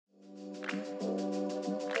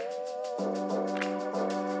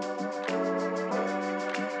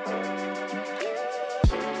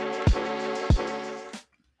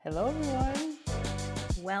Hello, everyone.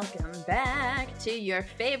 Welcome back to your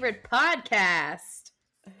favorite podcast.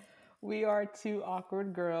 We are two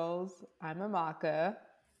awkward girls. I'm Amaka.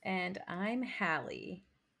 And I'm Hallie.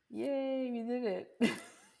 Yay, we did it.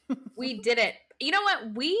 We did it. You know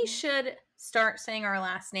what? We should start saying our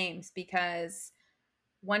last names because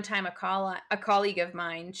one time a colleague of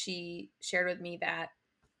mine, she shared with me that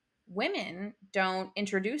women don't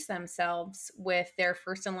introduce themselves with their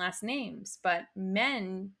first and last names, but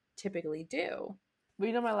men typically do.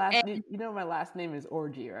 But my last name is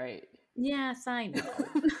Orgy, right? Yes, I know.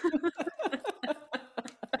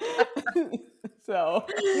 So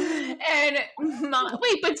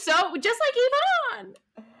Wait, but so just like Yvonne.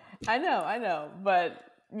 I know, but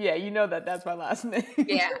yeah, you know that's my last name.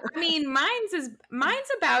 Yeah, I mean, mine's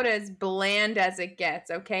about as bland as it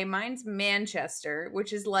gets. Okay, mine's Manchester,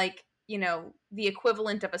 which is like the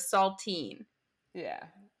equivalent of a saltine.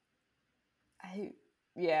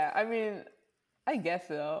 Yeah, I mean, I guess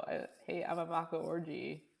so. Hey, I'm Amaka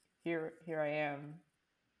Orgy. Here I am.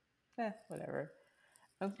 Whatever.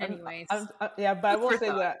 Anyways, Yeah, but I food will for say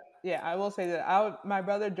thought. that. Yeah, I will say that. My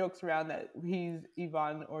brother jokes around that he's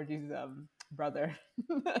Yvonne Orji's brother.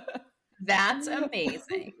 That's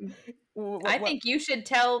amazing. I What? think you should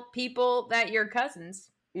tell people that you're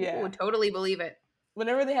cousins. People Yeah. would totally believe it.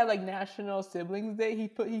 Whenever they have like National Siblings Day, he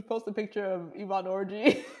posts a picture of Yvonne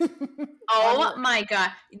Orji. Oh my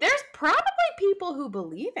god, there's probably people who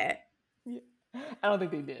believe it. Yeah. I don't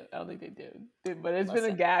think they do. But it's been a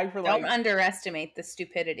Listen, gag for don't like. underestimate the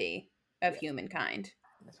stupidity of Yeah, humankind.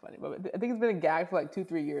 that's funny, but I think it's been a gag for like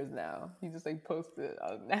 2-3 years now. He just like posted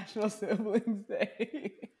on National Siblings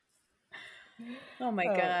Day. Oh my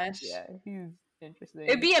gosh. Yeah, he's interesting.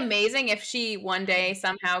 It'd be amazing if she one day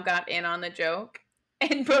somehow got in on the joke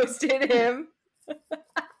and posted him.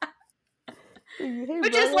 Hey,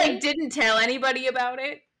 But just like didn't tell anybody about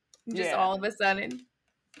it. Just all of a sudden.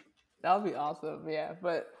 That would be awesome. Yeah,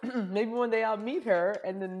 but maybe one day I'll meet her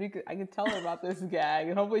and then I can tell her about this gag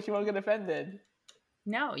and hopefully she won't get offended.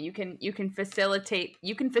 No, you can facilitate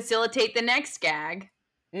the next gag.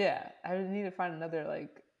 Yeah, I would need to find another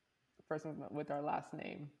like person with our last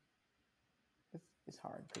name. It's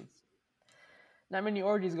hard because not many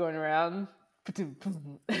orgies going around.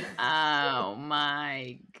 Oh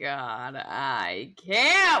my god, I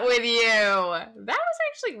can't with you. That was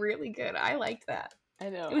actually really good. I liked that. I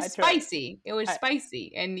know. It was spicy. It was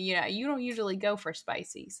spicy, and you don't usually go for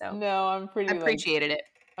spicy, so no, I appreciated it.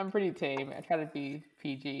 I'm pretty tame. I try to be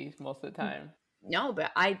PG most of the time. No,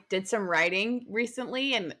 but I did some writing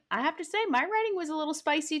recently, and I have to say my writing was a little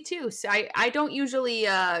spicy too. So I don't usually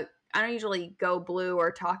go blue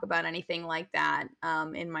or talk about anything like that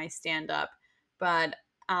in my stand up, but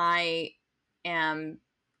I'm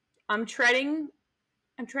treading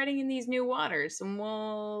in these new waters, and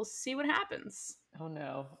we'll see what happens. Oh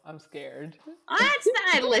no, I'm scared. That's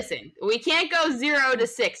not. Listen, we can't go 0 to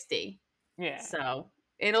 60. Yeah. So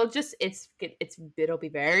it'll be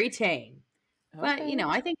very tame. Okay. But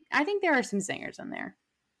I think there are some singers in there.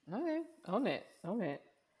 Okay, own it.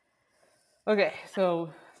 Okay,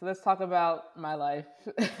 so let's talk about my life.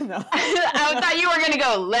 No. I thought you were gonna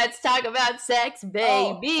go. Let's talk about sex,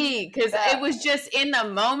 baby, because it was just in the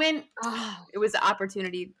moment. It was the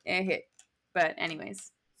opportunity hit. But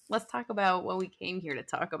anyways, let's talk about what we came here to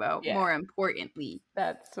talk about. Yeah. More importantly,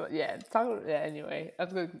 Anyway,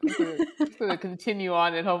 I'm gonna continue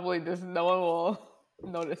on, and hopefully, no one will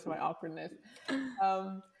notice my awkwardness.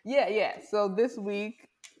 So this week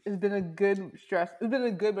has been a good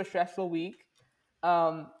but stressful week.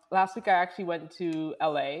 Last week I actually went to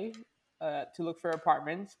LA to look for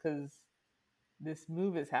apartments because this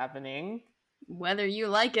move is happening. Whether you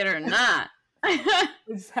like it or not.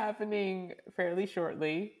 It's happening fairly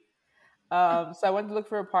shortly. So I went to look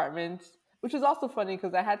for apartments, which is also funny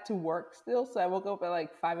because I had to work still. So I woke up at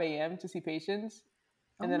like 5 a.m. to see patients.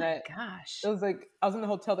 And gosh. It was like, I was in the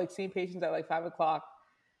hotel, like seeing patients at like 5 o'clock.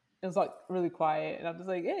 It was like really quiet. And I'm just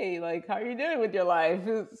like, hey, like, how are you doing with your life?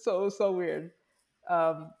 It's so weird.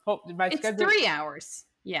 It's 3 hours.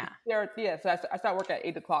 Yeah. Yeah. So I start work at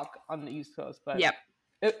 8 o'clock on the East Coast, but yep.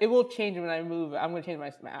 It will change when I move. I'm going to change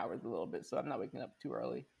my hours a little bit, so I'm not waking up too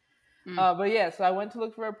early. But yeah, so I went to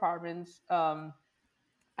look for apartments. I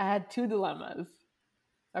had two dilemmas.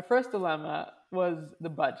 My first dilemma was the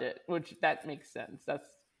budget, which that makes sense. That's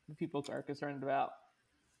what people are concerned about.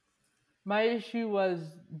 My issue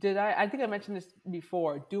was, I think I mentioned this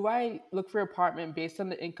before, do I look for an apartment based on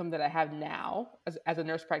the income that I have now as a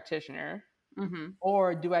nurse practitioner? Mm-hmm.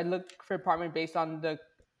 Or do I look for an apartment based on the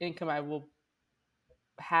income I will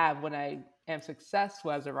have when I am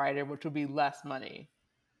successful as a writer, which will be less money?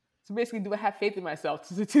 So basically, do I have faith in myself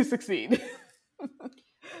to succeed?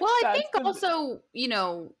 Well, I That's think also,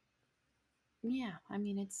 yeah, I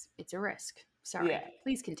mean, it's a risk. Sorry. yeah,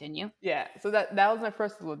 Please continue. yeah. So that was my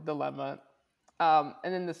first dilemma. And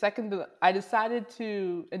then the second, I decided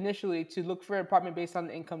to initially to look for an apartment based on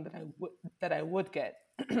the income that I would get,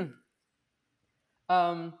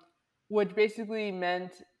 um, which basically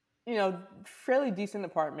meant fairly decent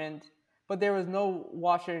apartment, but there was no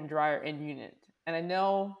washer and dryer in unit. And I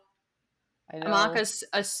know, Amaka's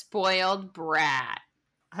a spoiled brat.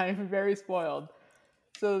 I'm very spoiled.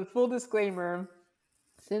 So full disclaimer: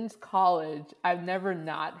 since college, I've never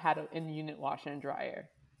not had an in-unit washer and dryer.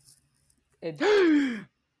 It's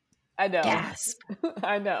I know. Gasp.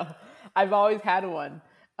 I know. I've always had one.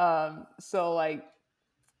 So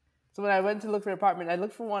so when I went to look for an apartment, I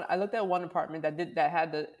looked for one. I looked at one apartment that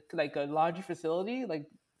had like a laundry facility, like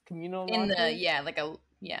communal In the, laundry. yeah, like a,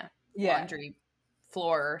 yeah, Yeah, laundry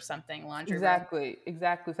floor or something, laundry room.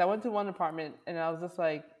 exactly. So I went to one apartment and I was just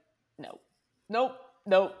like, no, nope,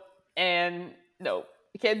 nope, and nope.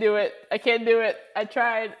 I can't do it. I can't do it. I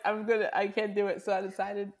tried. I can't do it. So I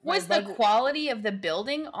decided my Was the budget. quality of the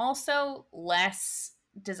building also less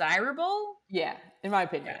desirable? Yeah, in my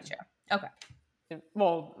opinion. Gotcha. Okay.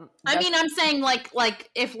 Well, I that's mean, I'm saying like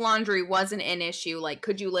if laundry wasn't an issue, like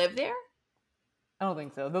could you live there? I don't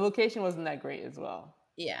think so. The location wasn't that great as well.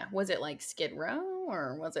 Yeah. Was it like Skid Row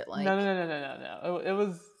or was it No, no, like, no, no, no, no, no. It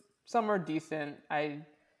was somewhere decent.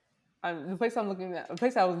 The place the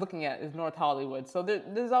place I was looking at is North Hollywood. So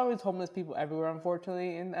there's always homeless people everywhere,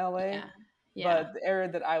 unfortunately, in LA. yeah. Yeah. But the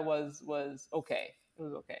area that I was okay. It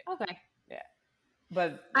was okay. Okay. Yeah.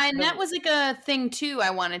 But And that the was like a thing too I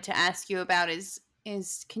wanted to ask you about is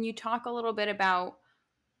can you talk a little bit about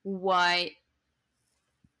what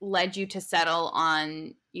led you to settle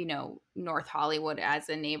on, North Hollywood as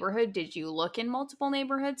a neighborhood? Did you look in multiple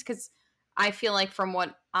neighborhoods? Because I feel like from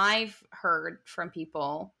what I've heard from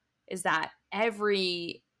people is that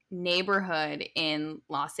every neighborhood in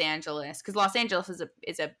Los Angeles, because Los Angeles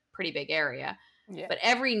is a pretty big area, yeah. but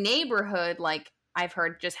every neighborhood, like I've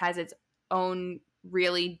heard, just has its own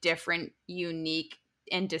really different, unique,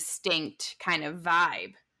 and distinct kind of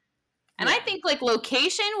vibe. And I Yeah. think like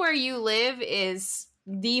location where you live is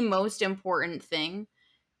the most important thing.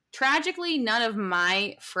 Tragically, none of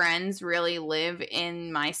my friends really live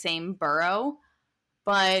in my same borough,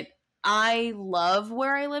 but I love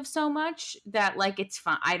where I live so much that like it's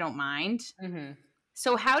fun. I don't mind. Hmm.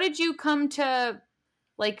 So how did you come to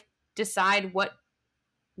like decide what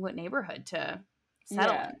neighborhood to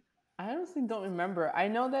settle Yeah. in? I honestly don't remember. I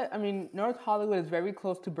know that North Hollywood is very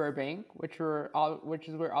close to Burbank, which is where all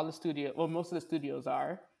the most of the studios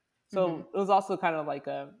are. Mm-hmm. So it was also kind of like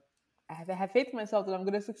I have to have faith in myself that I'm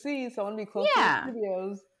going to succeed. So I want to be close to the Yeah.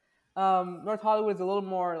 studios. North Hollywood is a little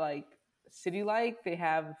more like city-like. They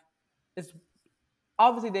have it's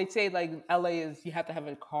obviously they say like LA is you have to have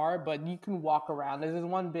a car, but you can walk around. There's this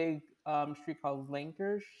one big street called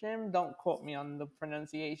Lankershim. Don't quote me on the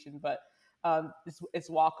pronunciation, but it's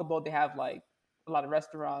walkable. They have like a lot of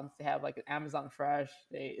restaurants. They have like an Amazon Fresh.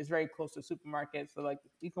 It's very close to a supermarket, so like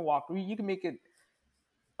you can walk. You can make it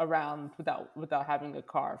around without having a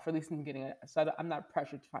car for at least in getting it. So I'm not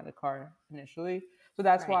pressured to find a car initially. So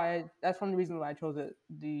Right. that's one of the reasons why I chose it.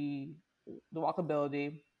 The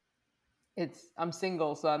walkability. I'm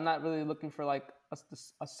single, so I'm not really looking for like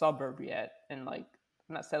a suburb yet, and like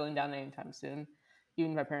I'm not settling down anytime soon.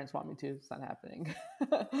 Even if my parents want me to, it's not happening.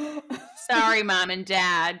 Sorry, mom and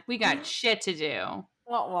dad. We got shit to do.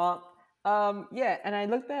 Womp womp. Yeah, and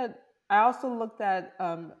I also looked at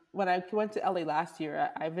when I went to LA last year.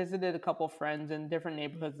 I visited a couple friends in different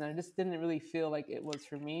neighborhoods, and I just didn't really feel like it was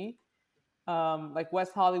for me. Like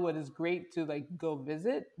West Hollywood is great to like go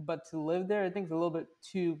visit, but to live there, I think it's a little bit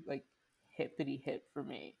too like hippity hip for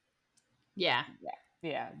me. Yeah. Yeah,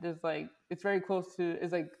 yeah. There's like it's very close to.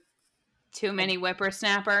 It's Too like many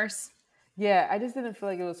whippersnappers. yeah. I just didn't feel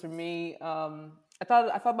like it was for me. I thought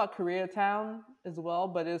about Koreatown as well,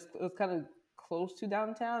 but it was kind of close to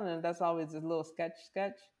downtown, and that's always a little sketch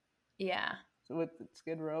Yeah. with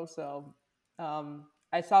Skid Row. So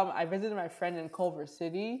I visited my friend in Culver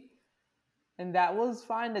City, and that was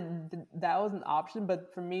fine. That was an option,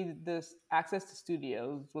 but for me, this access to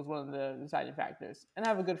studios was one of the deciding factors. And I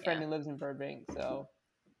have a good friend Yeah. who lives in Burbank, so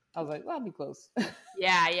I was like, well, I'll be close.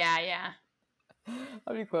 Yeah. Yeah. Yeah.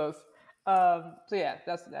 I'll be close. So yeah,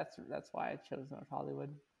 that's why I chose North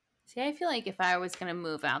Hollywood. See, I feel like if I was gonna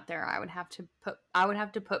move out there, I would have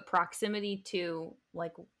to put proximity to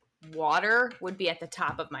like water would be at the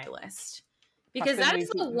top of my list. Because that Proximity is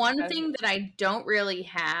the to one thing that I don't really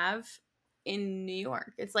have in New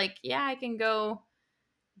York. It's like, yeah, I can go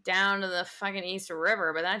down to the fucking East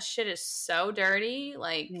River, but that shit is so dirty.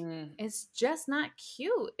 Like, Mm, it's just not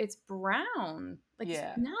cute. It's brown. Like, it's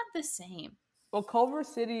yeah. not the same. Well, Culver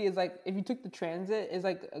City is like if you took the transit, is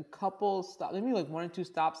like a couple stops, maybe like 1 or 2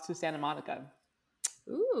 stops to Santa Monica.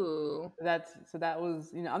 Ooh. So that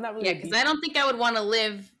was I'm not really Yeah, a because beach. I don't think I would want to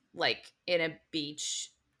live like in a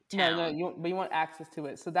beach No, town. but you want access to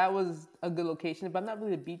it. So that was a good location. But I'm not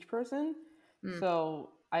really a beach person, Mm.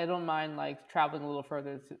 so I don't mind like traveling a little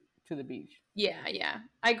further to the beach. Yeah, yeah.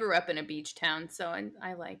 I grew up in a beach town, so I'm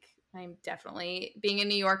definitely being in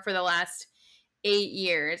New York for the last 8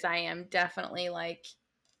 years. I am definitely like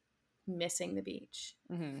missing the beach.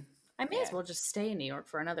 Hmm. I may as Yeah, well just stay in New York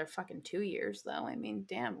for another fucking 2 years, though. I mean,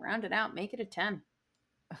 damn, round it out, make it a 10.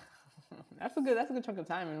 that's a good chunk of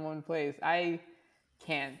time in one place. I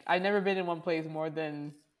can't. I've never been in one place more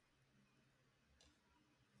than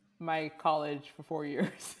my college for 4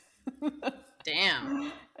 years.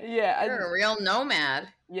 Damn, yeah, you're a real nomad.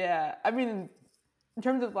 yeah. I mean, in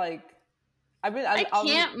terms of like, I I'll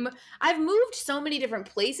be can't. I've moved so many different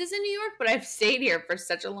places in New York, but I've stayed here for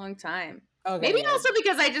such a long time. okay. Maybe Yeah, also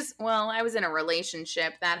because I was in a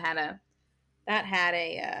relationship that had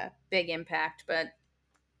a big impact, but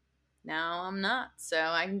now I'm not, so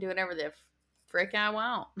I can do whatever the frick I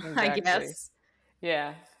want, I exactly. guess.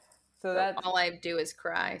 Yeah. So So that's all I do is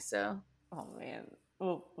cry. So oh man.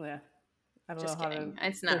 Well, yeah. I don't know just how to kidding.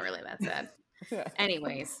 It's not push. really that sad. Yeah.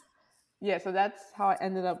 Anyways, Yeah. So that's how I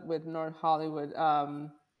ended up with North Hollywood.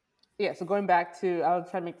 Yeah. So going back to, I'll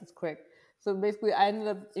try to make this quick. So basically, I ended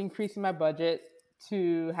up increasing my budget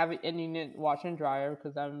to have an in-unit washer and dryer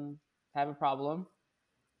because I have a problem.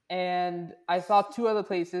 And I saw two other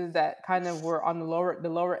places that kind of were on the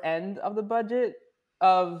lower end of the budget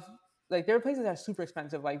of like there were places that are super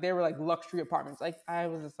expensive. Like they were like luxury apartments. Like I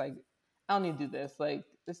was just like, I don't need to do this. Like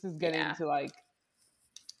this is getting yeah, to like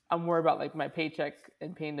I'm worried about like my paycheck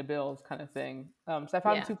and paying the bills kind of thing. So I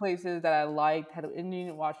found yeah, two places that I liked, had an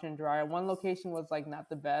Indian washer and dryer. One location was like not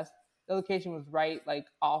the best. The location was right like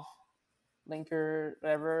off Linker,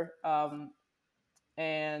 whatever.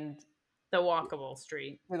 And the walkable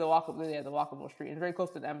street. the walkable street. It's very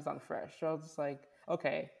close to the Amazon Fresh. So I was just like,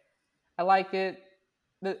 okay, I like it.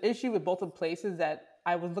 The issue with both of the places that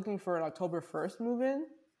I was looking for an October 1st move in,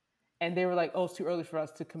 and they were like, oh, it's too early for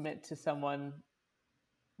us to commit to someone.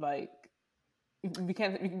 Like we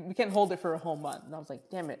can't hold it for a whole month. And I was like,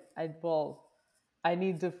 damn it, I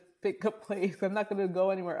need to pick a place. I'm not gonna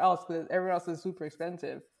go anywhere else because everywhere else is super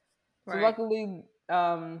expensive. So Right. luckily,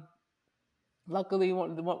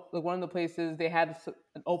 one of the places they had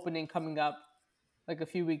an opening coming up like a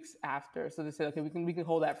few weeks after. So they said, okay, we can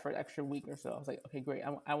hold that for an extra week or so. I was like, okay, great.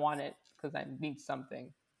 I want it because I need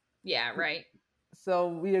something. Yeah, right. So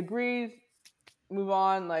we agreed, move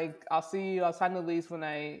on. Like, I'll see you. I'll sign the lease when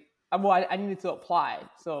I needed to apply.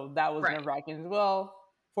 So that was nerve Right. wracking as well.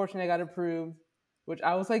 Fortunately, I got approved, which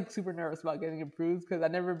I was like super nervous about getting approved because I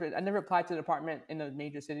never applied to the department in a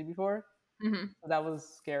major city before. Hmm. So that was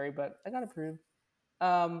scary, but I got approved.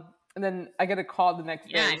 Um, and then I get a call the next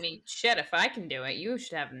Yeah, day. I mean, shit, if I can do it, you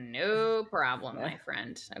should have no problem, Yeah. my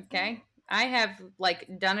friend. Okay? I have like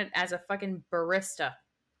done it as a fucking barista.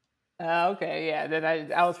 Okay, yeah. Then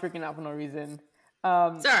I was freaking out for no reason.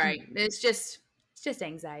 Sorry, it's just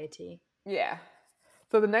anxiety. Yeah.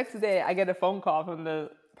 So the next day, I get a phone call from the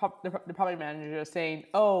property manager saying,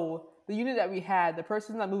 "Oh, the unit that we had, the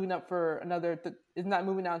person's not moving up for is not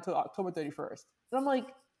moving out until October 31st." And I'm like,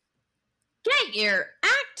 Get your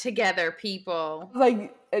act together, people. and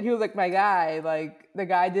he was like, "My guy, like the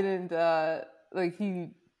guy didn't like he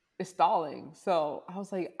is stalling." So I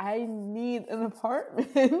was like, "I need an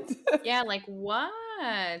apartment." Yeah, like what?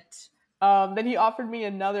 Then he offered me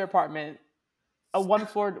another apartment, a one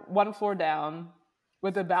floor down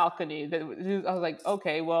with a balcony. I was like,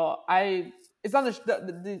 okay, well, it's on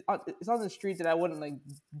it's on the street that I wouldn't like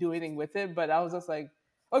do anything with it, but I was just like,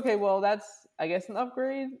 okay, well, that's I guess an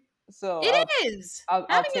upgrade. So It is. I'll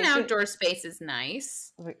Having an take it. outdoor space is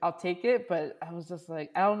nice. I was like, I'll take it, but I was just like,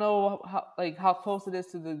 I don't know how close it is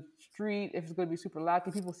to the street. If it's going to be super loud,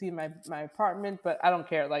 can people see my apartment? But I don't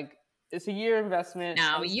care. Like it's a year investment.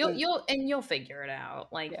 No, I'm just you'll gonna you'll and you'll figure it out.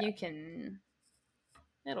 Like yeah you can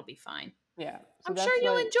it'll be fine. yeah. So I'm sure that's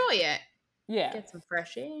you'll like enjoy it. yeah. Get some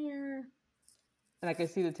fresh air. And I can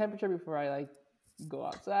see the temperature before I like go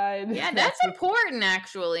outside. Yeah, that's important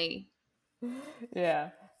actually.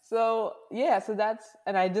 Yeah. So yeah, so that's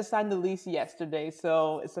and I just signed the lease yesterday,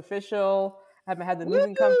 so it's official. I haven't had the moving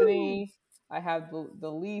Woo! company. I have the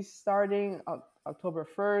lease starting October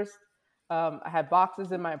 1st. I have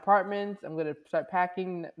boxes in my apartment. I'm gonna start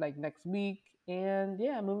packing like next week, and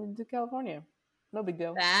yeah, moving to California. No big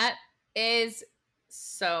deal. That is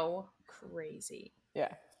so crazy. Yeah.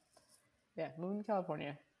 Yeah. Moving to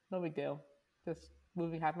California. No big deal. Just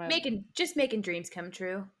moving half my. Making dreams come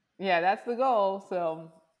true. Yeah, that's the goal.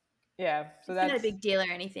 So, yeah. So It's not a big deal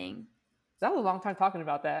or anything. that was a long time talking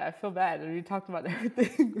about that. I feel bad. We talked about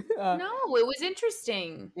everything. No, it was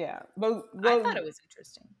interesting. Yeah, but I thought it was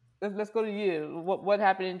interesting. let's go to you. What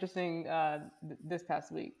happened interesting this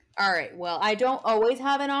past week? All right. Well, I don't always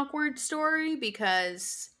have an awkward story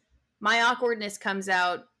because my awkwardness comes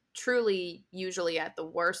out truly usually at the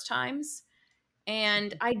worst times.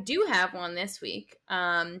 And I do have one this week.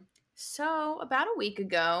 So about a week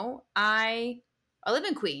ago, I live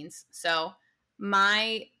in Queens, so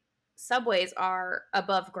my subways are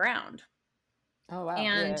above ground. Oh wow,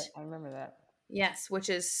 And yeah, I remember that. yes, which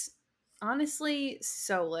is honestly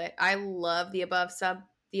so lit. I love the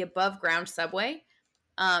above ground subway.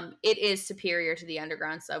 It is superior to the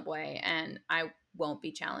underground subway, and I won't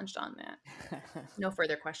be challenged on that. No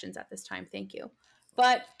further questions at this time. Thank you.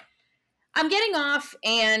 But I'm getting off,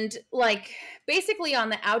 and like basically on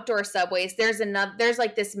the outdoor subways, there's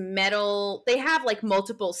like this metal, they have like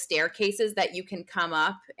multiple staircases that you can come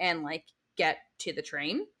up and like get to the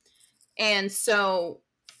train. And so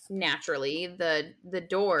naturally the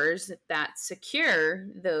doors that secure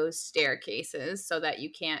those staircases so that you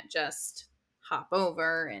can't just hop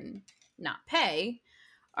over and not pay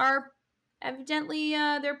are evidently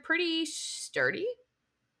they're pretty sturdy.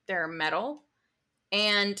 They're metal.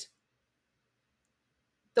 And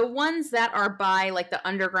the ones that are by like the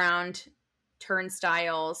underground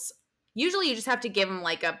turnstiles, usually you just have to give them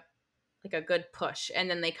like a good push, and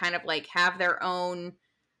then they kind of like have their own,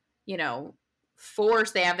 you know,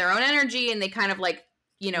 force. They have their own energy, and they kind of like,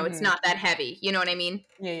 it's not that heavy. You know what I mean?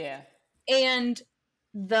 Yeah, yeah. And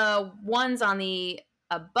the ones on the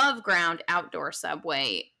above ground outdoor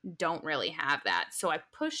subway don't really have that. So I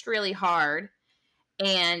pushed really hard,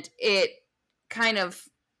 and it kind of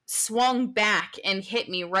swung back and hit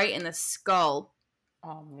me right in the skull.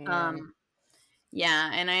 Oh man. Um,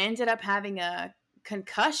 yeah, and I ended up having a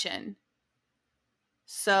concussion.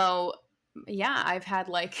 So, yeah, I've had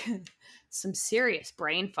like some serious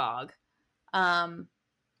brain fog. Um,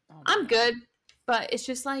 Oh I'm man. good, but it's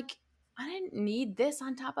just like I didn't need this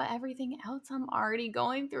on top of everything else I'm already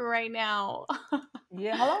going through right now.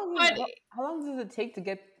 Yeah. But How long does it take to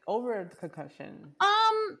get over the concussion?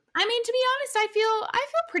 I mean, to be honest, I feel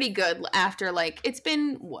pretty good after like it's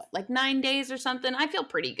been what, like 9 days or something. I feel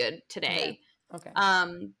pretty good Okay. today. Okay.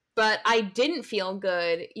 But I didn't feel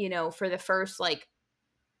good, for the first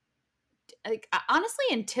honestly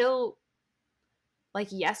until like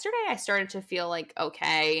yesterday I started to feel like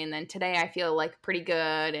okay, and then today I feel like pretty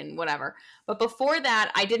good and whatever. But before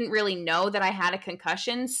that, I didn't really know that I had a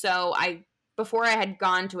concussion, so before I had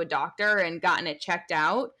gone to a doctor and gotten it checked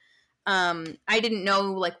out, I didn't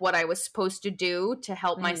know like what I was supposed to do to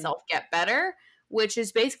help myself get better, which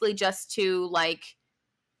is basically just to like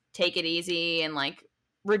take it easy and like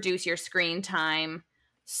reduce your screen time.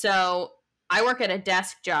 So I work at a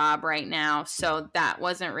desk job right now, so that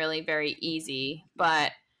wasn't really very easy,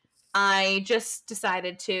 but I just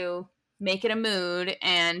decided to make it a mood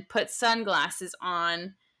and put sunglasses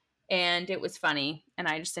on, and it was funny, and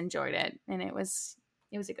I just enjoyed it, and it was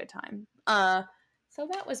a good time. So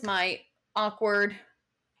that was my awkward.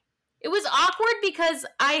 It was awkward because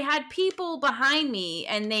I had people behind me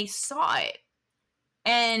and they saw it,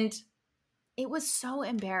 and it was so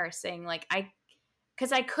embarrassing.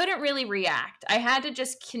 Because I couldn't really react. I had to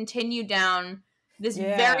just continue down this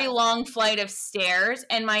very Yeah. long flight of stairs,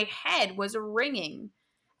 and my head was ringing.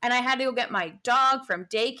 And I had to go get my dog from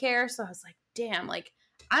daycare. So I was like, damn, like,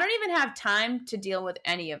 I don't even have time to deal with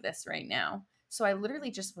any of this right now. So I literally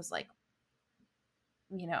just was like,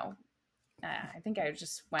 I think I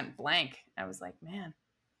just went blank. I was like, man,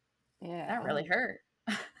 Yeah. that really hurt.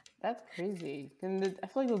 That's crazy. And I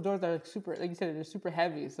feel like those doors are like super, like you said, they're super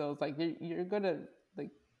heavy. So it's like you're gonna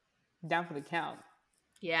like down for the count.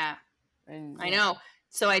 Yeah. And I know.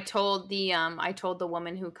 So I told the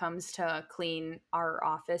woman who comes to clean our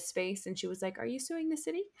office space, and she was like, "Are you suing the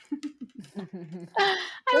city?"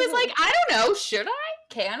 I was like, "I don't know. Should I?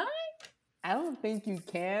 Can I?" I don't think you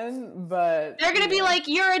can, but They're gonna be like,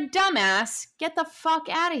 "You're a dumbass. Get the fuck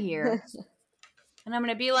out of here." And I'm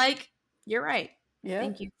gonna be like, "You're right. yeah,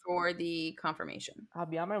 Thank you for the confirmation." I'll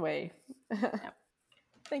be on my way. Yep.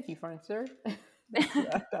 Thank you, fine sir.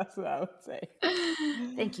 That's what I would say.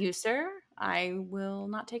 Thank you, sir. I will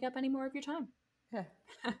not take up any more of your time. Yeah,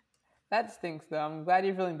 that stinks though. I'm glad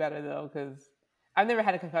you're feeling better though, because I've never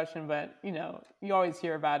had a concussion, but you always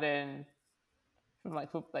hear about it, and from like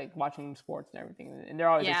watching sports and everything, and they're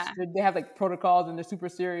always they have like protocols and they're super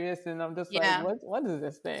serious, and I'm just like, what is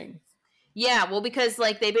this thing? Yeah, well, because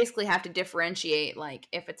like they basically have to differentiate like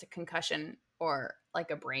if it's a concussion or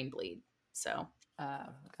like a brain bleed. So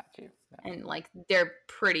got you. And like they're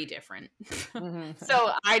pretty different.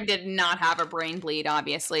 So I did not have a brain bleed,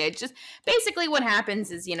 obviously. It just basically what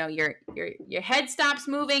happens is, your head stops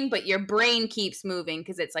moving, but your brain keeps moving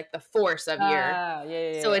because it's like the force of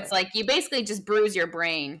so it's like you basically just bruise your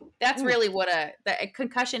brain. That's really what a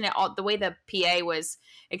concussion, the way the PA was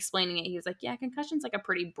explaining it, he was like, yeah, concussion's like a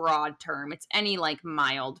pretty broad term. It's any like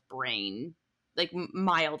mild brain, like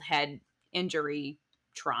mild head injury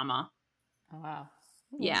trauma. Oh, wow.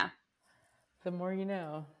 Yeah. The more you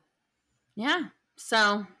know. Yeah.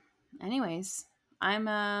 So, anyways, I'm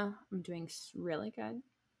doing really good.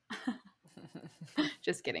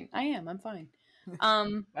 Just kidding. I am. I'm fine.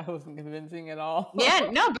 That wasn't convincing at all. Yeah,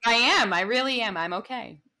 no, but I am. I really am. I'm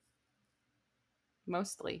okay.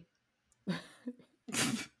 Mostly.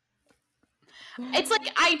 It's like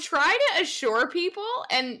I try to assure people,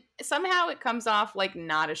 and somehow it comes off like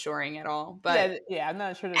not assuring at all. But yeah, I'm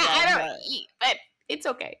not sure. But it's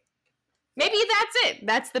okay. Maybe that's it.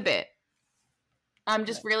 That's the bit. I'm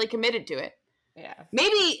just really committed to it. Yeah.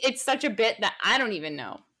 Maybe it's such a bit that I don't even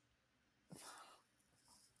know.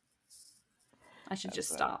 I should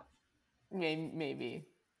just stop. Maybe.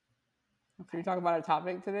 Okay. Should we talk about our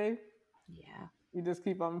topic today? Yeah. You just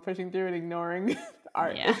keep on pushing through and ignoring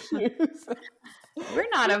art issues. We're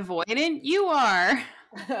not avoidant. You are.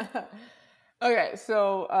 Okay,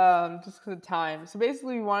 so just because of time. So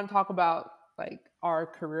basically we want to talk about like our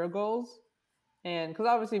career goals. And because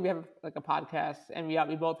obviously we have like a podcast and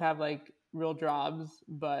we both have like real jobs,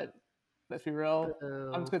 but let's be real.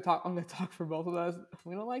 I'm gonna talk for both of us.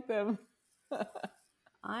 We don't like them.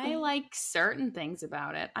 I like certain things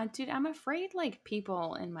about it. I'm afraid like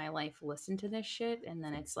people in my life listen to this shit and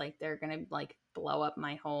then it's like they're gonna like blow up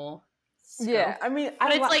my whole scope. Yeah, I mean,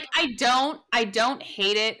 but it's like I don't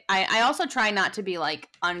hate it. I also try not to be like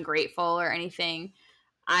ungrateful or anything.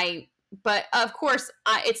 But of course,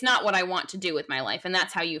 it's not what I want to do with my life, and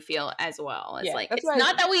that's how you feel as well. It's like it's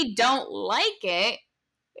not that we don't like it;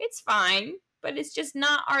 it's fine, but it's just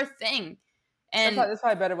not our thing. And that's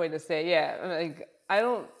probably a better way to say. Yeah, like I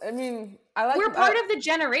like. We're part of the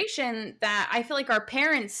generation that I feel like our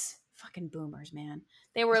parents, fucking boomers, man.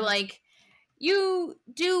 They were like, "You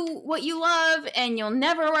do what you love, and you'll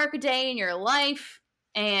never work a day in your life."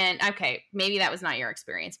 And okay, maybe that was not your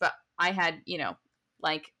experience, but I had,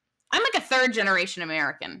 like. I'm like a third generation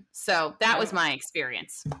American, so that was my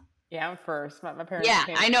experience. Yeah, I'm first. My parents. Yeah,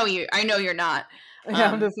 I know you. I know you're not.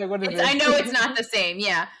 I'm just like, what is this? I know it's not the same.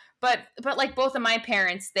 Yeah, but like both of my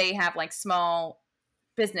parents, they have like small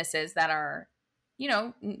businesses that are,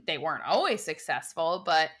 they weren't always successful,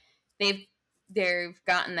 but they've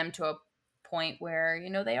gotten them to a point where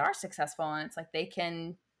they are successful, and it's like they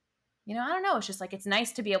can, I don't know. It's just like it's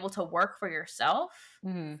nice to be able to work for yourself.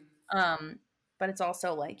 Mm-hmm. But it's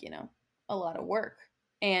also like, a lot of work.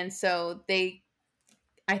 And so they,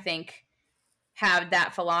 I think, have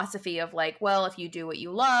that philosophy of like, well, if you do what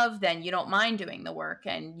you love, then you don't mind doing the work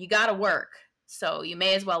and you got to work. So you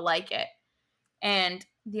may as well like it. And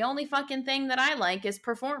the only fucking thing that I like is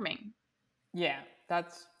performing. Yeah,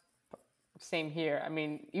 that's same here. I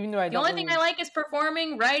mean, even though the only thing I like is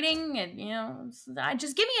performing, writing, and,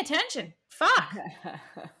 just give me attention. Fuck.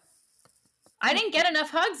 I didn't get enough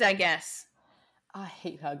hugs, I guess. I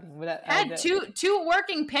hate hugging. But had two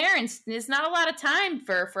working parents. There's not a lot of time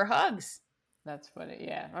for hugs. That's funny.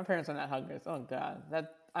 Yeah, my parents are not huggers. Oh god,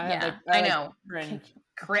 I know. Cringe.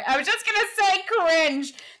 I was just gonna say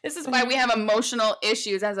cringe. This is why we have emotional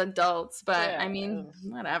issues as adults. But I mean,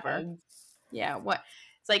 whatever. Yeah. What?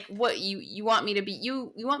 It's like what you want me to be.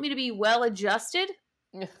 You want me to be well adjusted?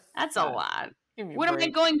 That's a lot. What am I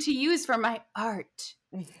going to use for my art?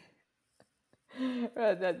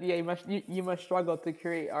 You must struggle to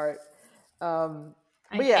create art. I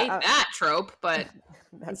hate that trope, but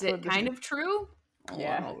is it kind of true?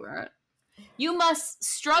 Yeah. You must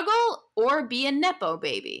struggle or be a Nepo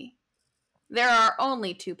baby. There are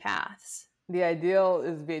only two paths. The ideal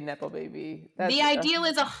is be a Nepo baby. The ideal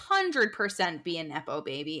is 100% be a Nepo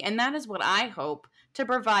baby, and that is what I hope to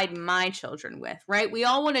provide my children with, right? We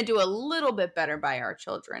all want to do a little bit better by our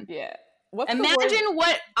children. Yeah. Imagine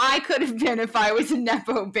what I could have been if I was a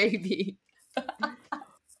Nepo baby.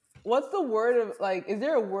 What's the word of like? Is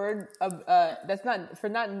there a word of that's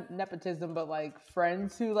not nepotism, but like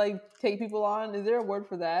friends who like take people on? Is there a word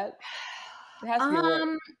for that? It has to be a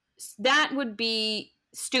word. That would be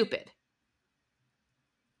stupid.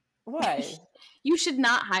 Why? You should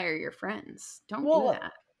not hire your friends. Don't do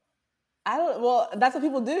that. I don't. Well, that's what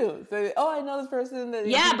people do. So, oh, I know this person. That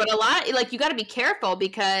Yeah, but a lot, like, you got to be careful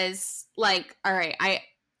because, like, all right,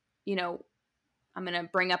 you know, I'm gonna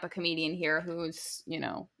bring up a comedian here who's, you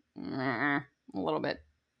know, a little bit,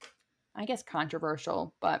 I guess,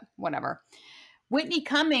 controversial, but whatever. Whitney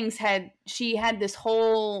Cummings had this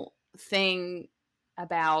whole thing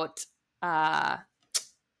about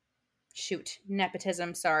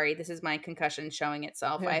nepotism. Sorry, this is my concussion showing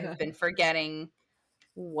itself. I have been forgetting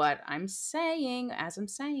what I'm saying as I'm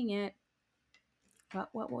saying it.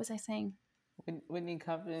 What was I saying? Whitney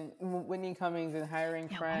Cummings and hiring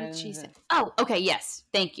Yeah, friends. what did she say? Oh, okay, yes,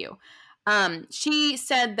 thank you. She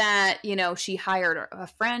said that, you know, she hired a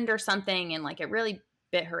friend or something, and like it really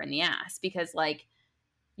bit her in the ass because, like,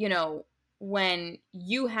 you know, when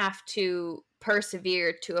you have to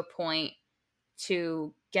persevere to a point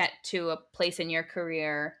to get to a place in your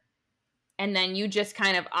career, and then you just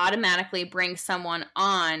kind of automatically bring someone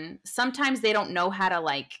on, sometimes they don't know how to,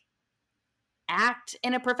 like, act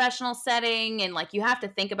in a professional setting, and like you have to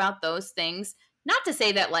think about those things. Not to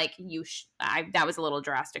say that, like, that was a little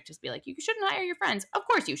drastic, just be like, you shouldn't hire your friends. Of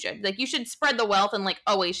course you should. Like, you should spread the wealth and, like,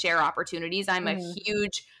 always share opportunities. I'm a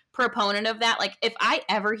huge proponent of that. Like, if I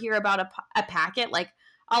ever hear about a packet, like,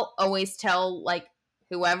 I'll always tell, like,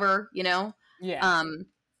 whoever, you know. Yeah.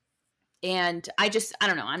 And I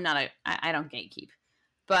don't know, I don't gatekeep,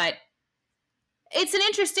 but it's an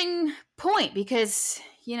interesting point because,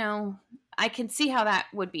 you know, I can see how that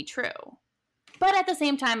would be true. But at the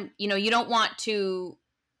same time, you know, you don't want to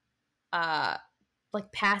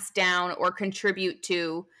like pass down or contribute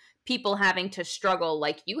to people having to struggle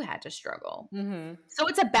like you had to struggle. So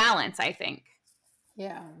it's a balance, I think.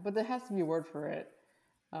 Yeah, but there has to be a word for it.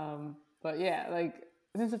 But yeah, like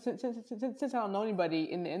since I don't know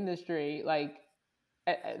anybody in the industry, like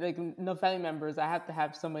no family members, I have to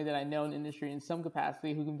have somebody that I know in the industry in some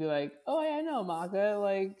capacity who can be like, oh yeah, I know Amaka,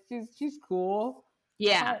 like she's cool.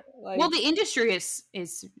 Yeah. Like, well, the industry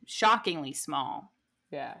is shockingly small.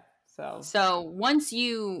 Yeah. So once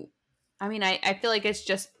you, I mean, I feel like it's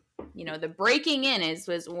just, you know, the breaking in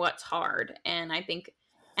was what's hard. And I think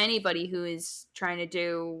anybody who is trying to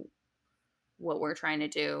do what we're trying to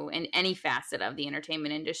do in any facet of the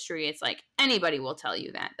entertainment industry, it's like anybody will tell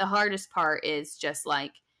you that. The hardest part is just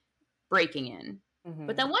like breaking in.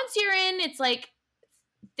 But then once you're in, it's like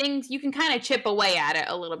things, you can kind of chip away at it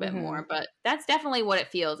a little bit more. But that's definitely what it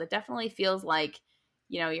feels. It definitely feels like,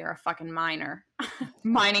 you know, you're a fucking miner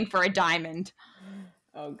mining for a diamond.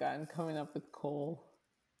 Oh god, and coming up with coal.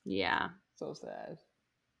 Yeah. So sad.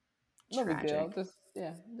 No big deal. Just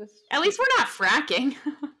at least we're not fracking.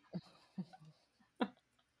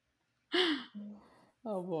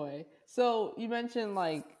 Oh boy. So you mentioned,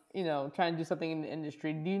 like, you know, trying to do something in the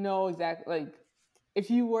industry. Do you know exactly, like, if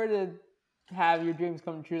you were to have your dreams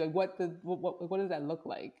come true, like what does that look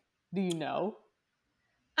like? Do you know?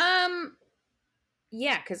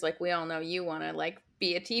 Yeah, because like we all know you want to like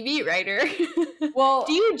be a TV writer. Well,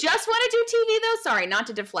 do you just want to do TV though? Sorry, not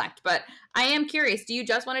to deflect, but I am curious. Do you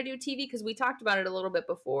just want to do TV? Because we talked about it a little bit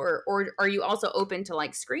before, or are you also open to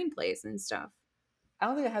like screenplays and stuff? I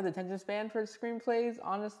don't think I have the attention span for screenplays,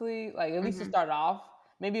 honestly. Like, at least to start off.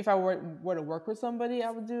 Maybe if I were to work with somebody, I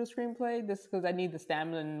would do a screenplay just because I need the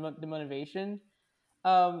stamina and the motivation.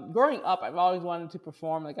 Growing up, I've always wanted to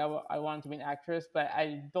perform. Like, I wanted to be an actress, but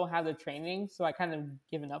I don't have the training, so I kind of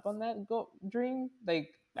given up on that dream.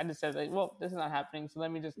 Like, I just said, like, well, this is not happening, so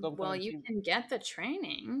let me just go. Well, you can get the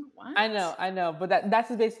training. What? I know, but that's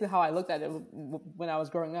basically how I looked at it when I was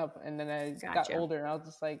growing up, and then I got older, and I was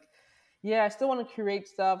just like, yeah, I still want to create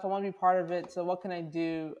stuff. I want to be part of it. So what can I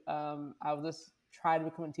do? I'll just try to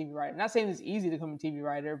become a TV writer. Not saying it's easy to become a TV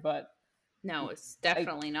writer, but no, it's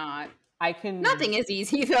definitely not. I can. Nothing is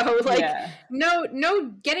easy though. Like,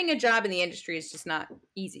 no, getting a job in the industry is just not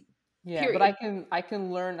easy. Yeah, period. But I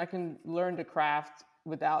can learn to craft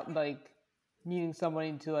without like needing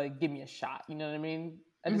somebody to like give me a shot. You know what I mean?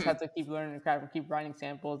 I just have to keep learning to craft and keep writing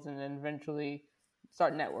samples, and then eventually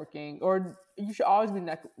start networking. Or you should always be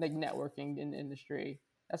networking in the industry.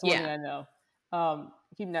 That's one thing I know.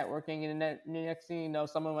 Keep networking, and then the next thing you know,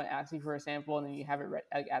 someone might ask you for a sample, and then you have it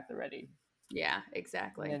at the ready. Yeah,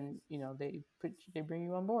 exactly. And then, you know, they bring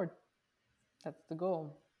you on board. That's the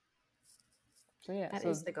goal. So yeah, that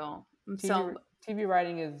is the goal. TV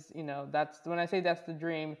writing is, you know, that's when I say that's the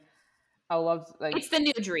dream. I love, like, it's the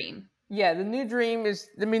new dream. Yeah, the new dream is,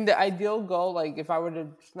 I mean, the ideal goal, like, if I were to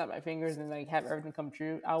snap my fingers and like have everything come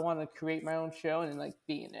true, I want to create my own show and like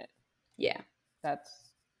be in it. Yeah. But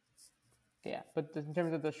in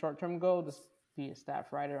terms of the short-term goal, just be a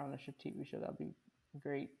staff writer on a TV show. That'd be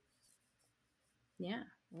great. Yeah.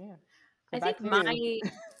 Yeah. So I back think to you.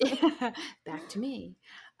 back to me.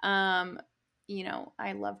 You know,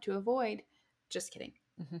 I love to avoid, just kidding,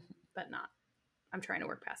 but not. I'm trying to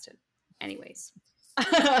work past it. Anyways.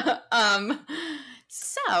 um,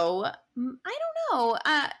 so I don't know.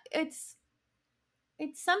 It's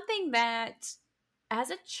something that as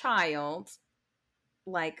a child,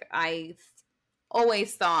 like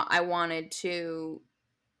always thought I wanted to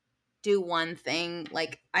do one thing.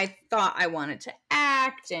 Like I thought I wanted to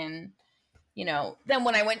act, and you know, then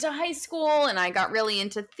when I went to high school and I got really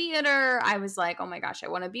into theater, I was like, oh my gosh, I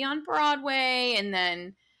want to be on Broadway. And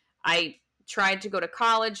then I tried to go to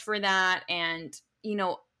college for that. And, you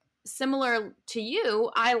know, similar to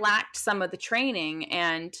you, I lacked some of the training,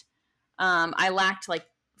 and I lacked like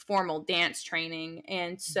formal dance training.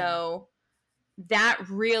 And so that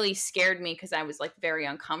really scared me because I was like very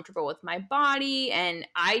uncomfortable with my body. And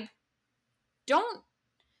don't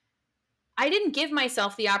I didn't give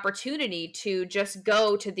myself the opportunity to just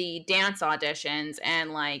go to the dance auditions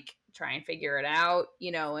and like try and figure it out,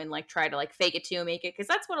 you know, and like try to like fake it till you make it, because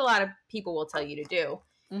that's what a lot of people will tell you to do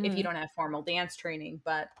if you don't have formal dance training.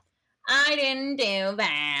 But I didn't do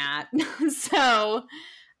that. So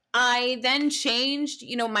I then changed,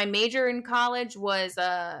 you know, my major in college was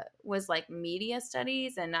like media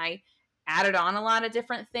studies, and I added on a lot of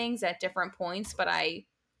different things at different points, but I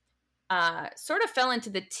sort of fell into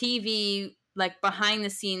the TV, like behind the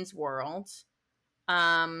scenes world.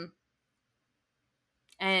 Um,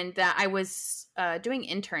 and I was doing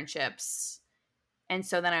internships. And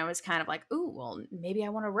so then I was kind of like, ooh, well, maybe I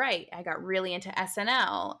want to write. I got really into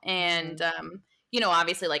SNL. And, you know,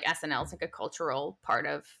 obviously, like SNL is like a cultural part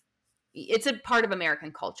of, it's a part of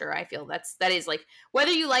American culture. I feel that is like,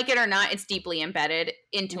 whether you like it or not, it's deeply embedded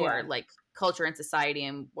into our like culture and society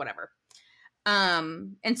and whatever.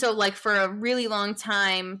 And so like for a really long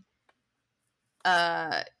time,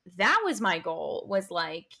 that was my goal, was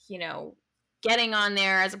like, you know, getting on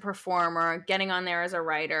there as a performer, getting on there as a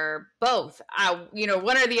writer, both. You know,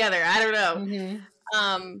 one or the other, I don't know.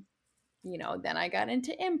 Um, you know, then I got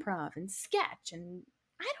into improv and sketch, and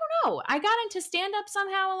I don't know, I got into stand up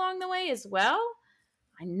somehow along the way as well.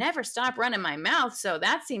 I never stopped running my mouth, so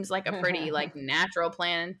that seems like a pretty like natural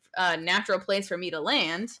place for me to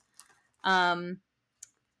land.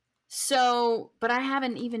 So, but I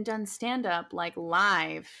haven't even done stand up like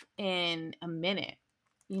live in a minute.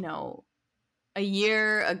 You know, a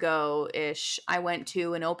year ago ish, I went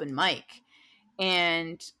to an open mic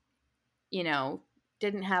and, you know,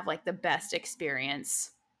 didn't have like the best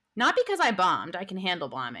experience. Not because I bombed, I can handle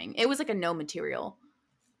bombing. It was like a no material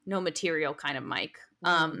kind of mic.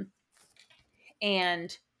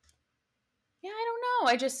 And yeah, I don't know.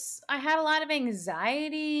 I had a lot of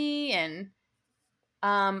anxiety and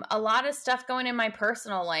a lot of stuff going in my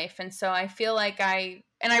personal life. And so I feel like I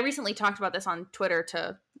recently talked about this on Twitter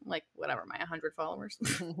to like whatever, my 100 followers,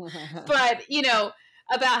 but you know,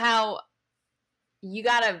 about how you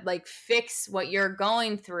got to like fix what you're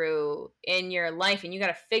going through in your life, and you got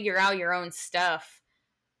to figure out your own stuff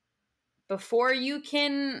before you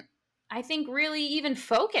can, I think, really even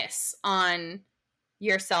focus on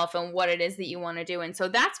yourself and what it is that you want to do. And so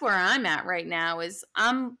that's where I'm at right now, is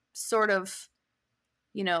I'm sort of,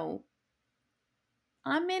 you know,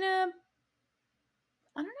 I'm in a,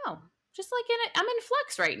 I don't know, just like I'm in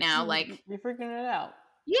flux right now. Like, You're figuring it out.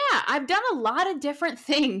 yeah, I've done a lot of different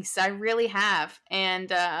things. I really have. And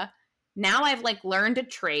now I've like learned a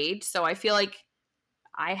trade. So I feel like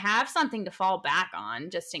I have something to fall back on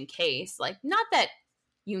just in case. Like, not that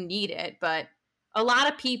you need it, but a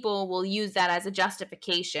lot of people will use that as a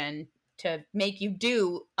justification to make you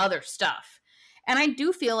do other stuff. And I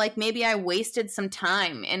do feel like maybe I wasted some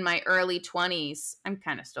time in my early 20s. I'm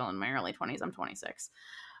kind of still in my early 20s. I'm 26.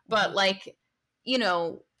 But like, you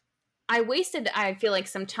know, I feel like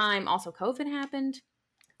some time. Also, COVID happened.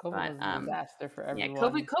 COVID But was a disaster for yeah,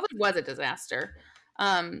 everyone. COVID was a disaster.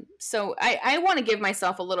 So I want to give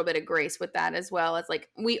myself a little bit of grace with that as well, as like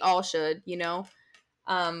we all should, you know.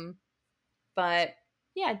 But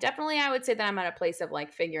yeah, definitely I would say that I'm at a place of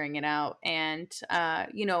like figuring it out. And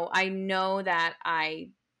you know, I know that I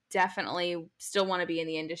definitely still want to be in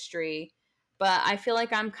the industry, but I feel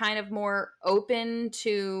like I'm kind of more open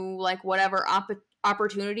to like whatever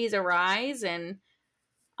opportunities arise, and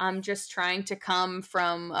I'm just trying to come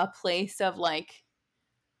from a place of like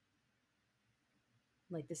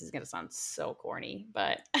this is going to sound so corny,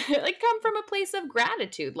 but like come from a place of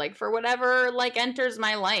gratitude, like for whatever like enters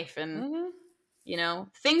my life. And you know,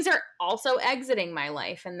 things are also exiting my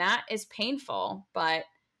life, and that is painful, but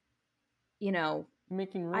you know,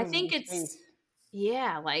 Making I room think and space. it's,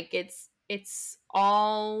 yeah, like it's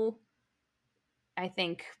all I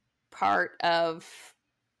think, part of,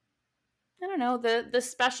 I don't know, the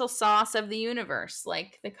special sauce of the universe,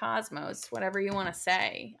 like the cosmos, whatever you want to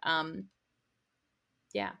say.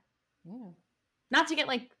 Yeah. Yeah. Not to get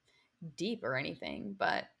like deep or anything,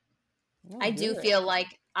 but No, I do do it. feel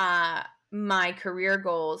like my career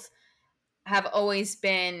goals have always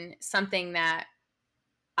been something that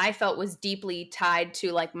I felt was deeply tied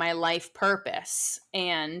to like my life purpose.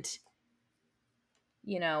 And,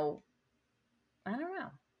 you know, I don't know.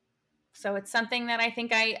 So it's something that I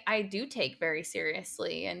think I do take very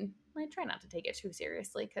seriously. And I try not to take it too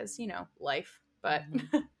seriously because, life. But,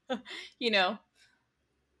 Hmm. you know,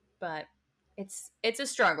 but it's a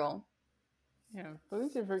struggle. Yeah, but at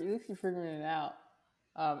least you're figuring it out.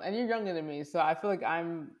 And you're younger than me, so I feel like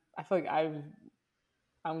I'm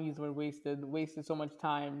gonna use the word wasted so much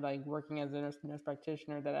time like working as a nurse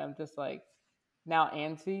practitioner that I'm just like now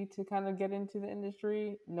antsy to kind of get into the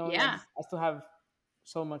industry, knowing Yeah. I still have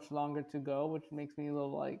so much longer to go, which makes me a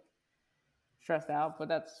little like stressed out. But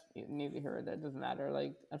that's neither here or there. It doesn't matter.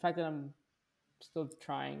 Like the fact that I'm still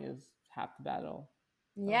trying is half the battle.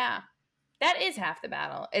 So Yeah. That is half the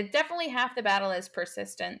battle. It definitely half the battle is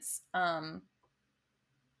persistence.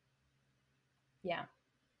 Yeah.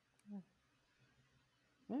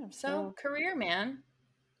 yeah, So so career, man.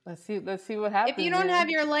 let's see what If you happens. don't You have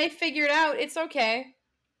know, your life figured out, it's okay.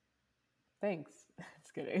 thanks.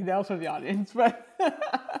 Just kidding. That was for the audience, but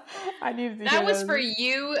I needed to That hear was for those.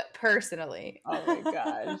 you personally. Oh my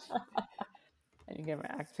gosh. I need to get my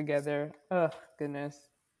act together. Oh, goodness.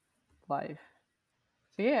 Life.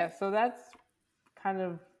 So, yeah, so that's kind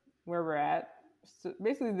of where we're at. So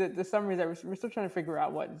basically, the summary is that we're still trying to figure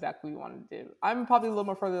out what exactly we want to do. I'm probably a little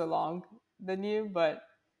more further along than you, but In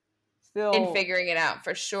still, figuring it out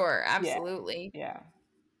for sure. yeah, Absolutely. yeah.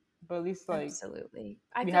 But at least, like, Absolutely.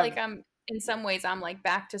 I we feel have. like in some ways, I'm like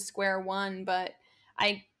back to square one, but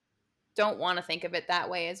I don't want to think of it that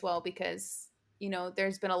way as well because,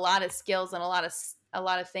 there's been a lot of skills and a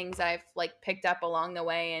lot of things I've like picked up along the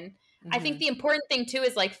way. And I think Hmm. the important thing too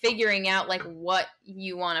is like figuring out like what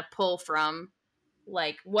you want to pull from,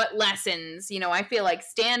 like what lessons. I feel like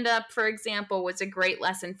stand up, for example, was a great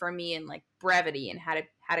lesson for me in like brevity and how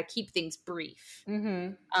to keep things brief.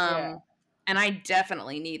 Hmm. Yeah. um and I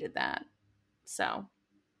definitely needed that. So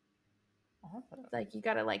Awesome. like you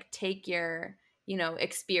got to like take your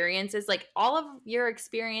experiences, like all of your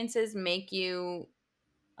experiences make you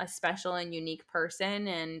a special and unique person,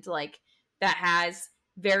 and like that has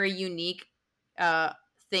very unique uh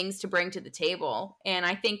things to bring to the table. And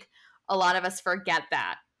I think a lot of us forget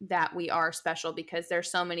that we are special because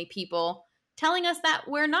there's so many people telling us that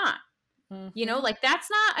we're not. Hmm. Like that's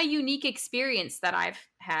not a unique experience that I've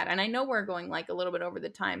had. And I know we're going like a little bit over the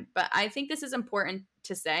time, but I think this is important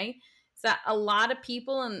to say, is that a lot of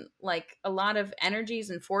people and like a lot of energies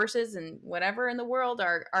and forces and whatever in the world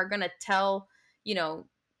are going to tell, you know,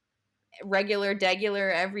 regular,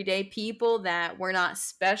 degular, everyday people that we're not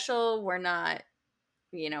special, we're not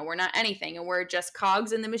anything, and we're just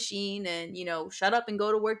cogs in the machine, and shut up and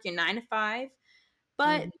go to work your 9 to 5.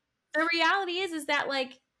 But Hmm. the reality is that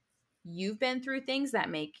like you've been through things that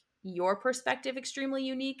make your perspective extremely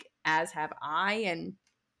unique, as have I and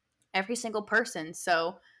every single person.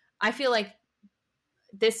 So I feel like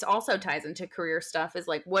this also ties into career stuff, is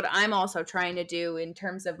like what I'm also trying to do in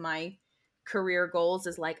terms of my career goals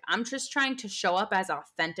is like I'm just trying to show up as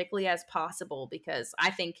authentically as possible, because I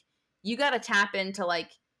think you got to tap into like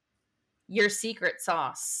your secret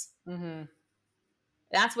sauce. Hmm.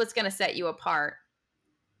 That's what's going to set you apart.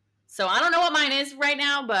 So I don't know what mine is right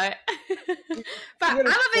now, but but You're I'm gonna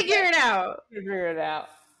gonna figure it out. figure it out.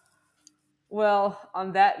 Well,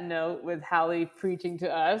 on that note, with Hallie preaching to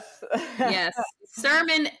us, Yes.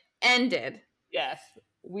 Sermon ended. yes,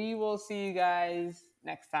 we will see you guys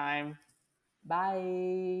next time.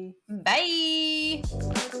 Bye. Bye.